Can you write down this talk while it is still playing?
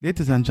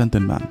Ladies and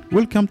gentlemen,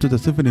 welcome to the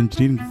Civil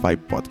Engineering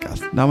Vibe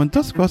podcast. Now, in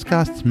this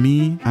podcast,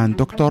 me and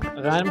Dr.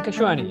 Ghanem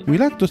Kashwani. We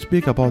like to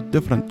speak about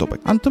different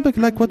topics. And topics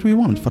like what we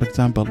want, for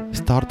example,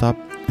 startup,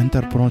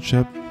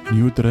 entrepreneurship,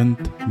 new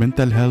trend,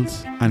 mental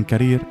health and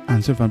career,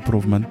 and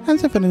self-improvement, and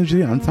civil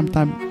engineering, and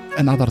sometimes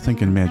another thing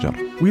in major.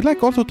 We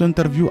like also to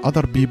interview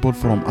other people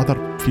from other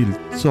fields.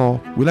 So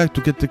we like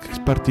to get the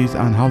expertise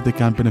and how they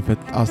can benefit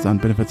us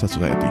and benefit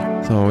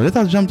society. So let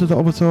us jump to the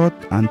episode,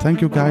 and thank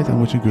you guys and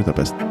wishing you the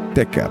best.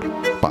 Take care.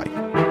 Bye.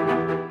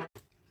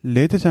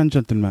 Ladies and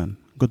gentlemen,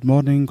 good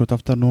morning, good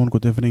afternoon,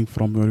 good evening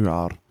from where you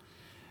are.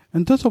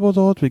 In this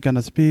episode, we're going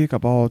to speak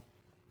about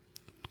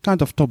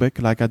kind of topic,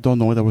 like I don't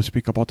know whether we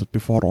speak about it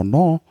before or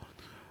no,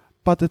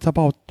 but it's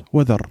about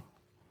whether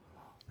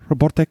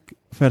robotic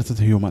versus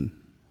human.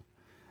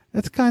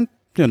 It's kind,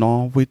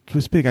 we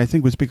speak, I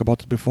think we speak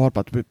about it before,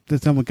 but this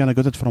time we're going to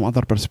get it from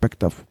other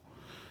perspective.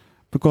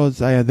 Because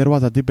there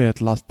was a debate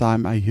last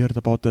time I heard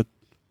about it.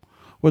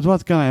 What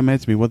was kind of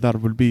amazed me, whether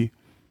it will be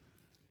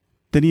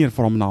 10 years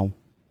from now,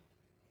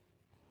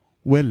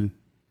 will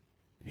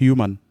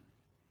human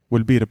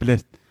will be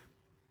replaced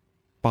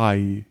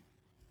by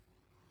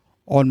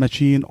all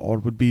machine, or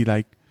would be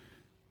like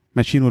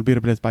machine will be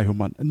replaced by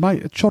human? And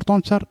my short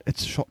answer,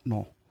 it's short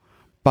no.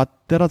 But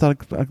there is a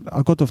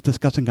lot of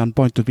discussion and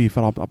point to be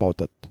from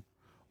about it.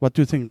 What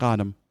do you think,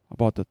 Ghanem,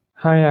 about it?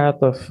 Hi,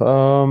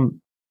 Ataf.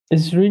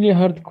 It's really a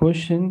hard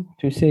question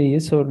to say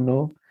yes or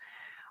no.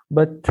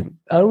 But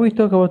are we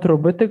talking about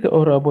robotic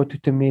or about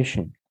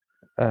automation?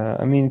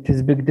 It is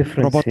a big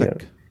difference here.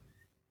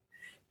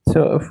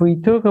 So if we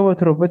talk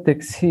about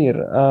robotics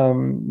here,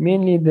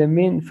 mainly the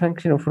main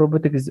function of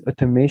robotics is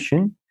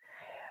automation.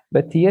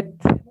 But yet,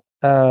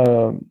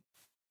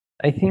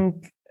 I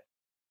think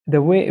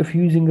the way of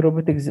using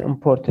robotics is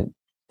important.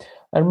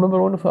 I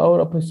remember one of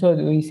our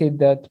episodes, we said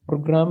that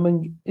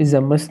programming is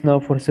a must now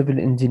for civil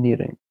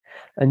engineering.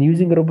 And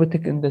using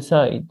robotic on the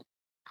side,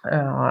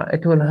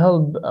 it will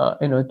help,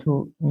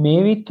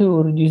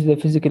 to reduce the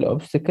physical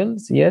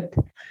obstacles, yet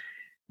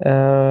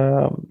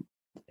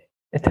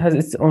it has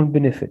its own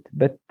benefit,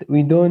 but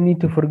we don't need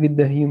to forget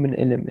the human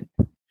element.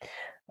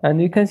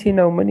 And you can see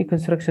now many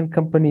construction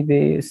companies,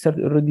 they start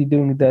already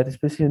doing that,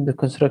 especially in the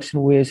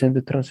construction ways and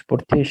the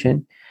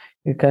transportation.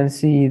 You can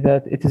see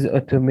that it is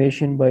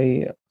automation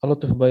by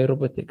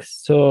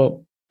robotics.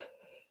 So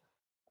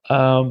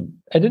I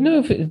don't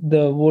know if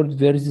the word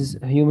versus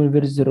human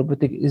versus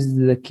robotic is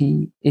the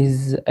key.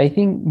 I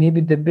think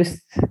maybe the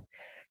best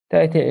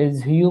title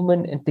is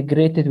human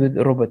integrated with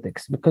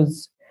robotics,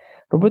 because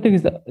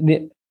robotics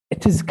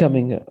it is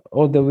coming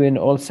all the way in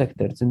all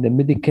sectors, in the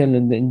medical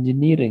and the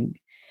engineering.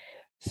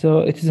 So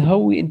it is how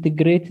we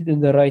integrate it in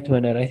the right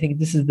manner. I think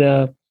this is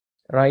the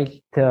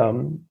right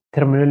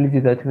terminology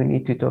that we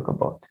need to talk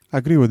about. I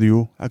agree with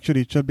you.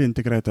 Actually, it should be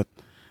integrated.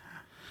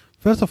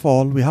 First of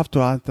all, we have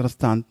to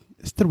understand,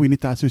 still we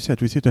need, as you said,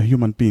 we need a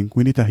human being.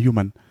 We need a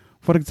human.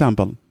 For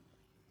example,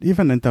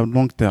 even in the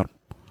long term,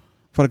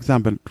 for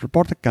example,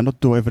 robotic cannot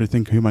do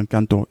everything human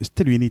can do.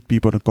 Still, we need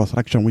people in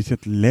construction. We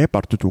need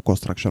labor to do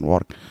construction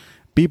work.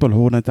 People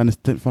who need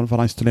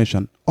for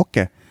installation.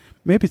 Okay,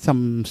 maybe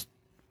some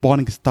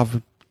boring stuff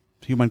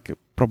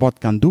robot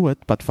can do it,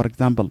 but for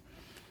example,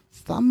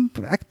 some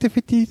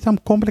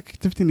complex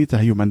activity needs a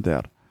human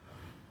there.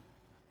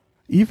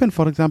 Even,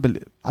 for example,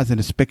 as an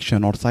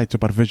inspection or site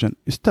supervision,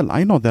 still,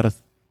 I know there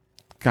is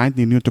kind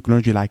of new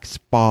technology like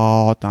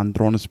spot and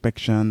drone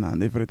inspection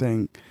and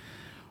everything,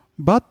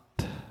 but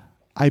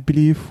I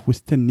believe we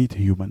still need a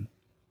human.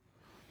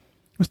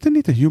 We still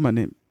need a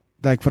human.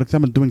 Like, for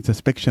example, doing the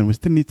inspection, we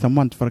still need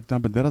someone. For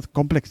example, there are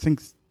complex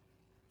things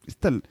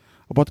still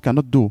a bot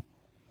cannot do.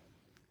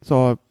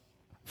 So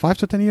 5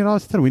 to 10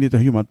 years still we need a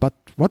human. But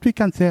what we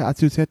can say,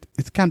 as you said,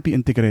 it can be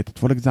integrated.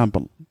 For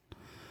example,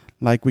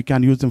 like we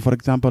can use them, for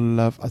example,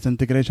 as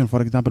integration.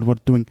 For example, we're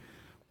doing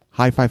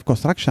high-five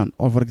construction,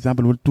 or for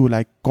example, we'll do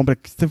like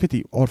complex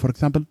activity, or for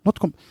example,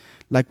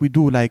 like we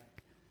do like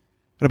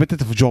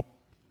repetitive job.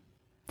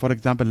 For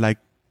example, like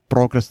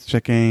progress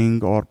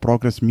checking or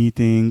progress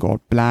meeting or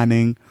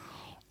planning,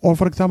 or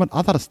for example,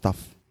 other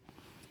stuff.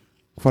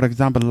 For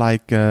example,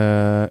 like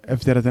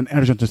if there is an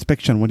urgent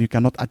inspection when you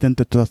cannot attend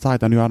to the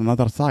site and you are on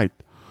another site,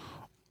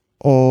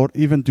 or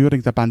even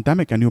during the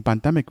pandemic, a new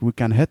pandemic, we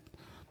can hit.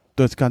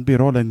 This can be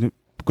role in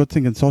good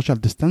thing in social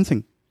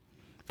distancing,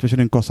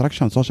 especially in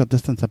construction. Social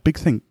distance a big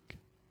thing.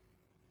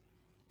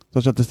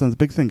 Social distance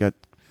big thing.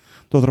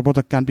 Those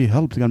robots can be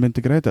helped, can be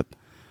integrated.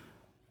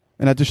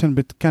 In addition,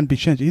 it can be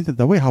changed either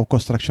the way how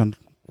construction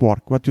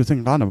work. What do you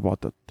think, Ghanem,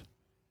 about it?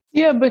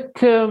 Yeah,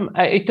 but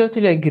I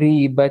totally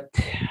agree. But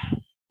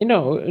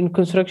in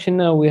construction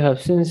now we have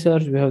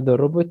sensors, we have the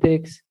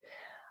robotics.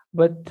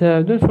 But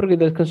don't forget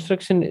that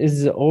construction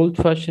is an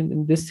old-fashioned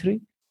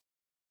industry.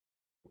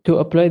 To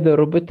apply the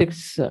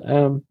robotics,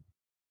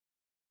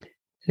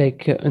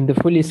 like on the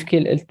fully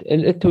scale,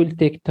 it will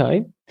take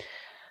time.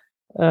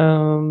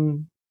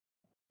 But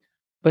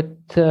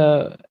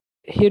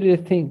here are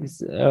the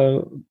things.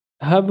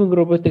 Having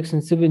robotics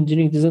in civil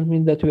engineering doesn't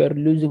mean that we are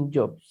losing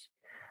jobs.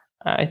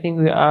 I think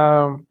we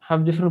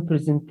have different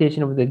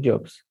presentation of the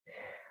jobs.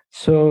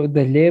 So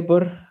the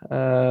labor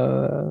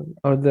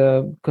or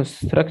the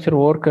construction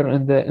worker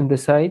in the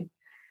site,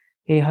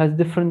 he has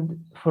different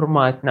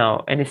format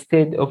now. And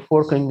instead of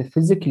working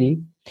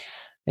physically,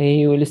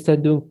 he will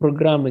start doing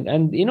programming.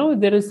 And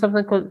there is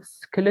something called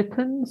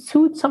skeleton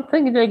suit,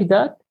 something like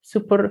that.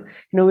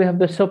 We have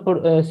the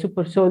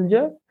super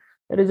soldier.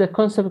 There is a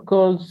concept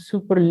called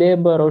super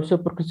labor or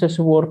super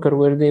construction worker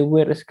where they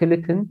wear a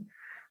skeleton,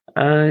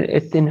 and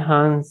it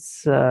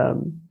enhance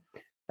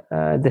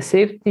the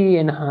safety,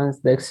 enhance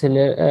the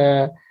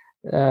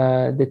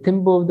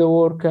tempo of the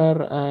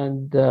worker,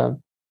 and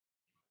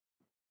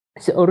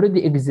it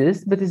already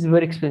exists, but it's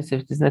very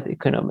expensive. It's not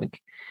economic.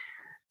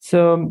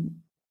 So,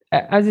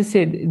 as I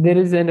said, there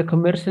is a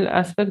commercial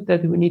aspect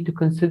that we need to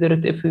consider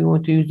it if we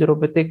want to use the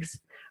robotics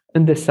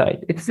on the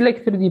site. It's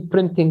like 3D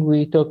printing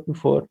we talked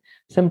before.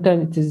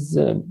 Sometimes it is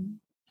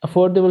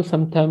affordable,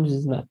 sometimes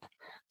it's not.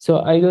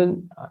 So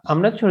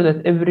I'm not sure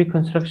that every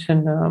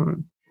construction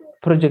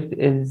project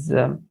is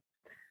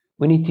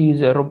we need to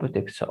use a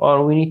robotics,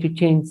 or we need to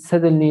change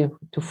suddenly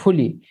to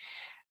fully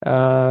to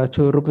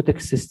a robotic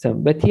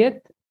system. But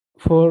yet,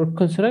 for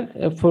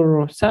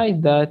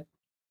site that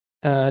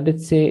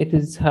let's say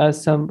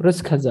has some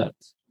risk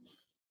hazards,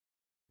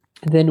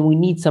 then we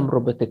need some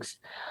robotics.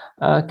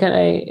 Can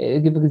I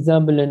give an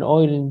example in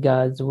oil and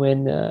gas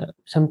when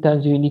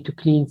sometimes you need to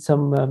clean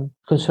some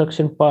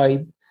construction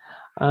pipe,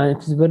 and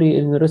it's very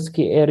in a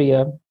risky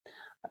area,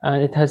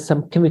 and it has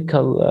some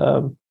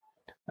chemical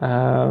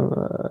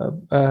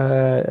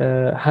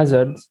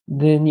hazards,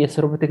 then yes,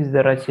 robotics is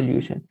the right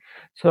solution.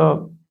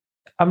 So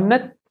I'm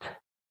not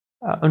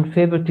in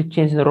favor to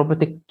change the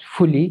robotic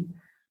fully.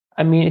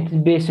 I mean, it is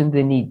based on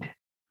the need.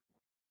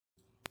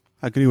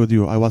 I agree with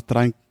you. I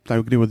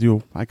agree with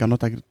you. I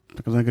cannot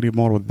agree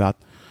more with that.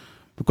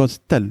 Because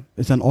still,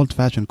 it's an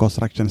old-fashioned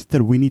construction.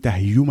 Still, we need a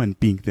human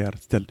being there.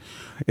 Still,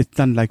 it's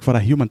done like for a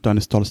human to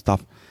install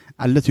stuff.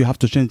 Unless you have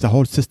to change the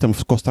whole system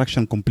of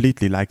construction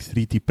completely, like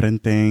 3D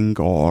printing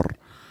or,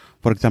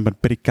 for example,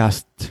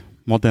 precast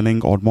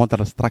modeling or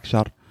model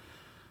structure,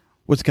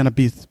 which gonna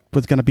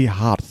be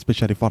hard,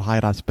 especially for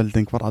high-rise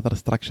building, for other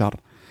structure.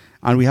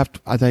 And we have to,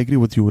 as I agree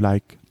with you,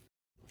 like,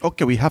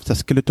 okay, we have the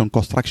skeleton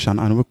construction,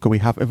 and okay, we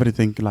have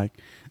everything. Like,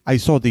 I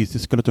saw this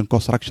skeleton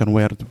construction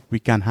where we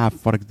can have,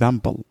 for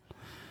example,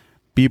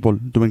 people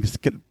doing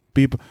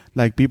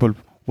people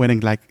wearing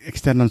like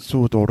external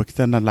suit or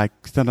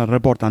external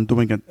report and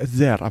doing it. It's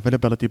there,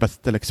 availability, but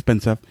still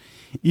expensive.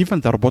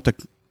 Even the robotic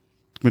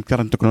with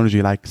current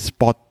technology like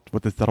Spot,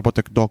 with the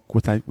robotic dog,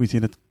 which we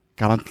seen it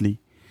currently,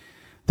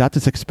 that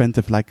is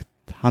expensive, like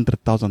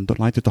 $100,000,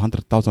 $90,000 to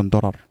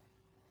 $100,000,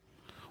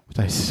 which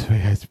I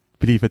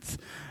believe it's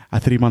a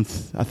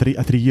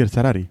 3 year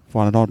salary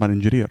for a normal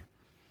engineer.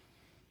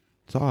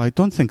 So I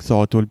don't think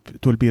so. It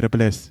will be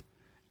replaced.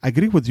 I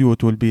agree with you.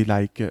 It will be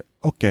like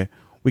okay,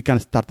 we can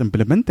start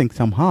implementing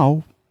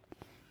somehow,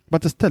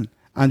 but still,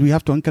 and we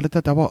have to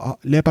calculate our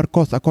labor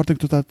cost according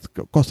to that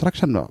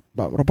construction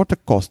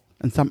robotic cost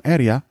in some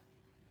area.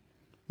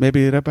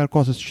 Maybe labor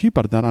cost is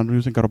cheaper than I'm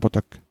using a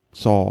robotic.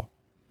 So,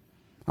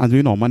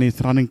 and money is the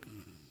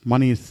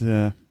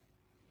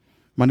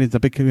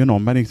big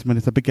money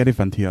is a big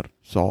elephant here.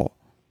 So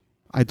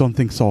I don't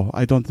think so.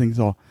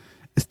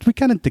 We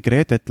can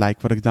integrate it, like,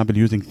 for example,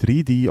 using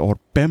 3D or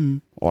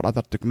BIM or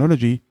other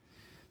technology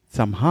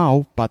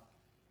somehow, but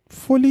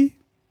fully,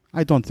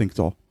 I don't think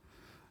so.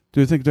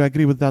 Do you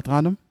agree with that,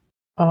 Ghanem?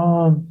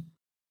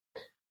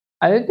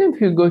 I don't know if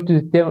you go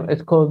to the term,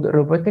 it's called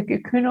robotic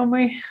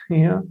economy,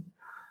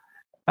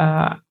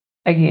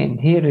 Again,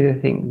 here are the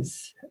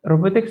things.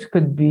 Robotics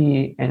could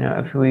be,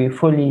 if we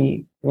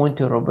fully went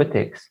to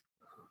robotics,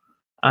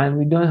 and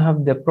we don't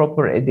have the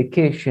proper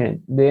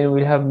education, then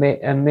we'll have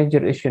a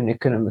major issue in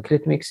economic.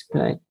 Let me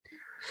explain.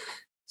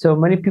 So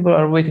many people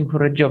are waiting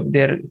for a job.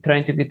 They're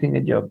trying to get in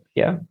a job,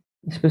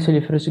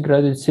 especially fresh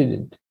graduate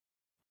student.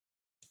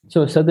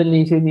 So suddenly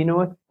you said, you know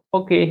what?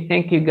 Okay,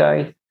 thank you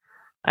guys.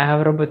 I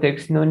have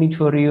robotics. No need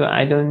for you.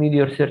 I don't need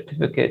your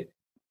certificate.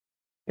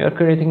 You're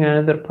creating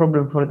another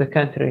problem for the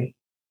country.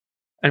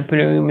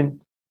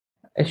 Employment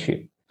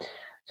issue.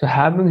 So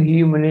having a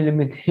human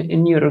element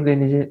in your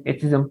organization,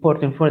 it is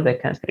important for the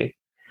country.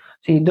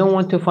 So you don't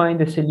want to find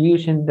a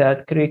solution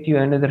that create you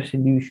another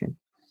solution.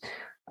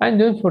 And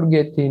don't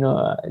forget,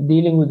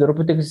 dealing with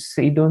robotics,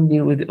 you don't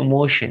deal with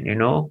emotion,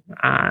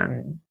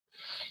 and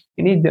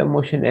you need the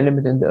emotion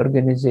element in the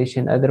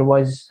organization.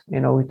 Otherwise,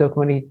 we talk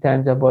many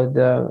times about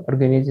the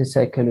organization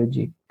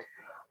psychology,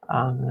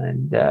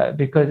 and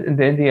because in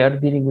the end they are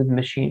dealing with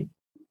machine.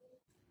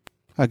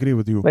 I agree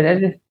with you. But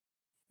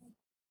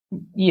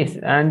yes,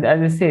 and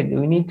as I said,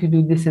 we need to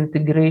do this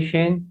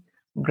integration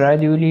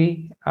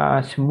gradually,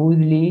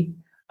 smoothly,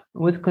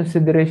 with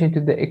consideration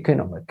to the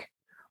economic.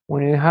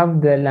 When you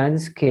have the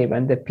landscape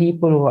and the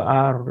people who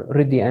are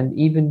ready, and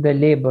even the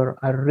labor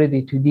are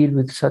ready to deal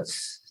with such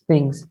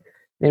things,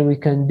 then we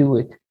can do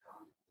it.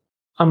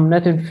 I'm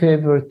not in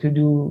favor to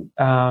do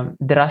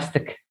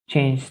drastic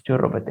change to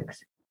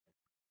robotics.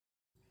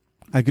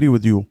 I agree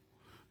with you,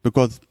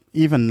 because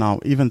even now,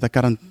 even the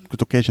current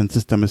education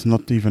system is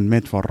not even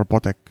made for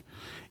robotic.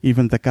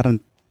 Even the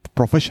current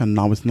profession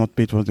now is not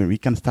made for them. We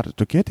can start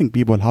educating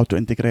people how to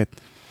integrate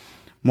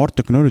more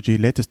technology,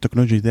 latest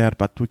technology there,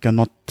 but we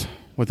cannot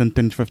within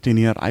 10, 15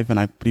 years. Even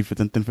I believe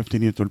within 10,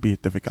 15 years it will be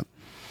difficult.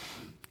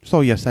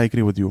 So yes, I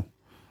agree with you.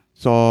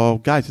 So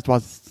guys, it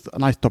was a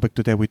nice topic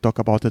today. We talk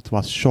about it. It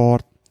was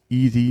short,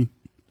 easy,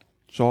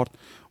 short.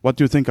 What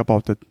do you think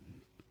about it?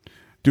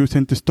 Do you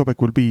think this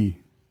topic will be,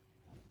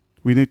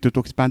 we need to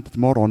expand it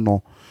more or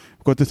no?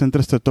 Because it's an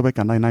interesting topic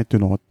and I need to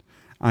know it.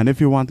 And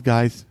if you want,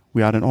 guys,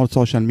 we are in all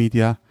social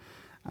media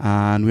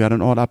and we are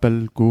in all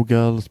Apple,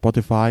 Google,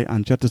 Spotify,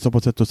 and share this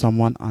episode to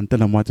someone and tell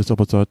them why this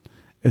episode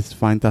is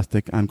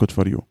fantastic and good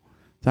for you.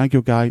 Thank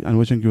you, guys, and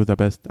wishing you the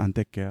best, and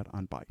take care,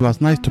 and bye. It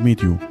was nice to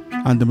meet you.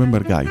 And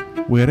remember, guys,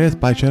 we raised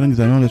by sharing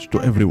the knowledge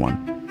to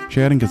everyone.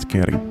 Sharing is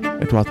caring.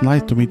 It was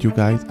nice to meet you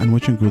guys, and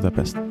wishing you the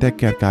best. Take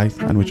care, guys,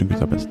 and wishing you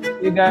the best.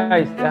 You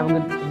guys have a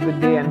good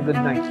day and good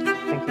night.